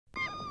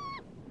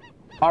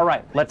All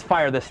right, let's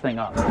fire this thing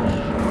up.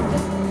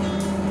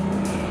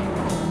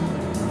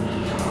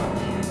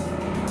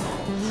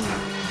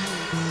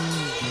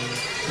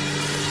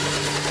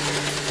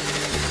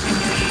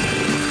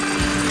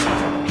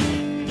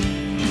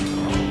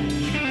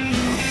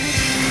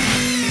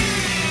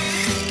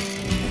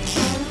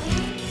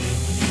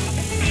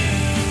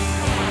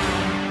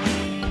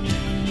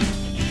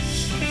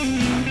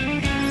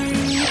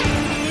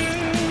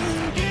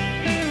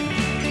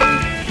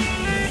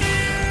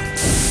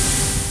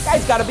 You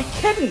guys gotta be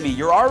kidding me.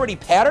 You're already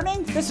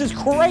patterning? This is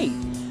great.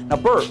 Now,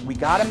 Bert, we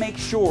gotta make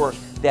sure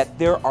that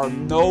there are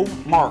no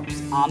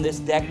marks on this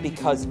deck,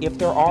 because if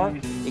there are,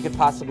 it could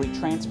possibly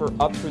transfer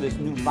up through this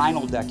new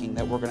vinyl decking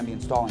that we're gonna be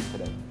installing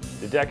today.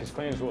 The deck is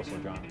clean as a whistle,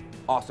 John.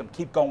 Awesome,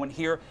 keep going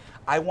here.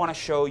 I wanna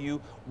show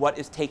you what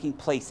is taking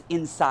place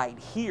inside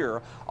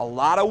here. A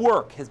lot of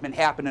work has been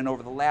happening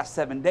over the last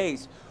 7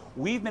 days.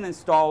 We've been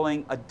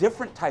installing a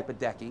different type of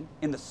decking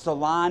in the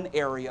salon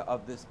area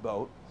of this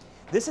boat.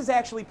 This is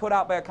actually put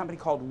out by a company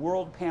called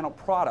World Panel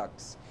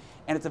Products,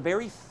 and it's a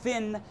very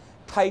thin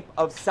type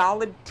of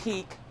solid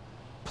teak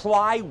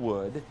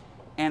plywood,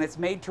 and it's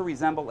made to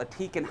resemble a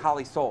teak and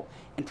holly sole.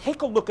 And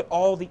take a look at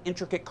all the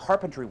intricate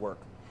carpentry work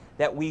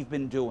that we've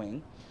been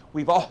doing.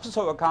 We've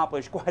also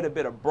accomplished quite a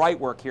bit of bright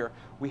work here.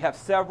 We have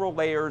several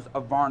layers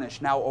of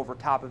varnish now over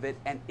top of it,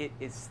 and it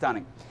is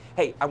stunning.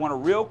 Hey, I want to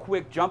real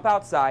quick jump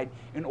outside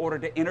in order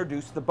to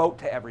introduce the boat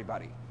to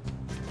everybody.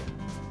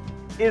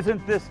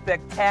 Isn't this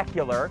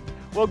spectacular?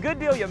 Well, good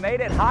deal, you made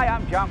it. Hi,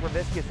 I'm John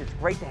Graviscus. It's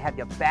great to have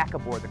you back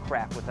aboard the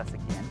craft with us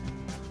again.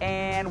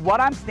 And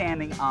what I'm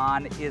standing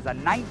on is a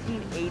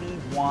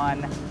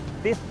 1981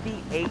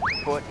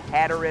 58-foot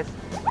Hatteras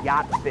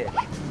yacht fish.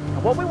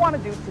 And what we want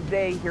to do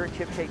today here at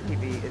Ship Shape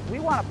TV is we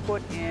want to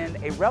put in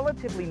a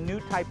relatively new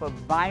type of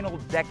vinyl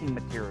decking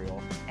material,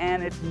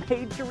 and it's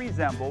made to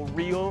resemble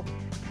real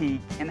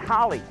teak and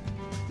holly.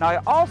 Now,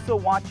 I also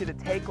want you to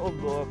take a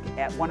look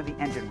at one of the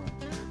engine rooms.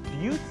 Do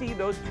you see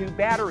those two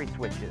battery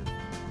switches?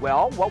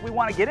 Well, what we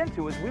want to get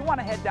into is we want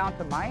to head down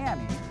to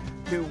Miami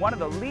to one of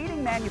the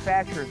leading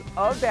manufacturers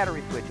of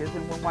battery switches,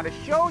 and we want to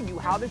show you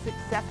how this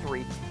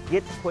accessory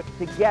gets put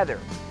together.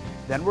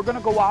 Then we're going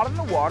to go out in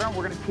the water and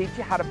we're going to teach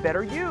you how to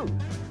better use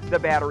the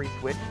battery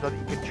switch so that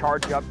you can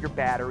charge up your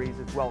batteries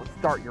as well as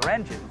start your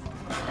engines.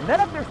 And then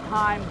if there's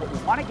time, what we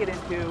want to get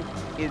into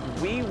is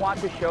we want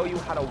to show you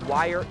how to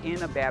wire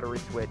in a battery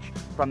switch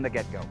from the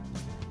get-go.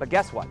 But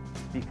guess what?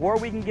 Before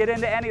we can get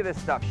into any of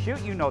this stuff,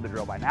 shoot, you know the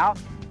drill by now.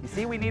 You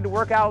see, we need to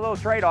work out a little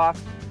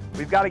trade-off.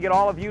 We've got to get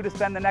all of you to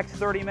spend the next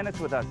 30 minutes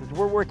with us as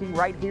we're working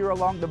right here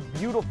along the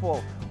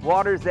beautiful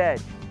water's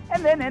edge.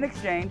 And then in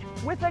exchange,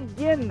 with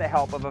again the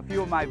help of a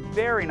few of my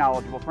very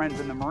knowledgeable friends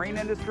in the marine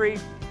industry,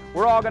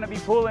 we're all going to be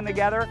pulling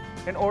together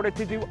in order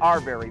to do our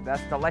very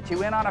best to let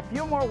you in on a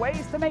few more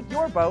ways to make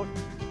your boat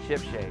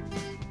ship-shape.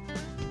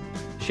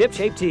 Ship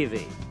Shape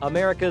TV,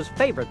 America's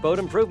favorite boat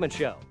improvement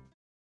show.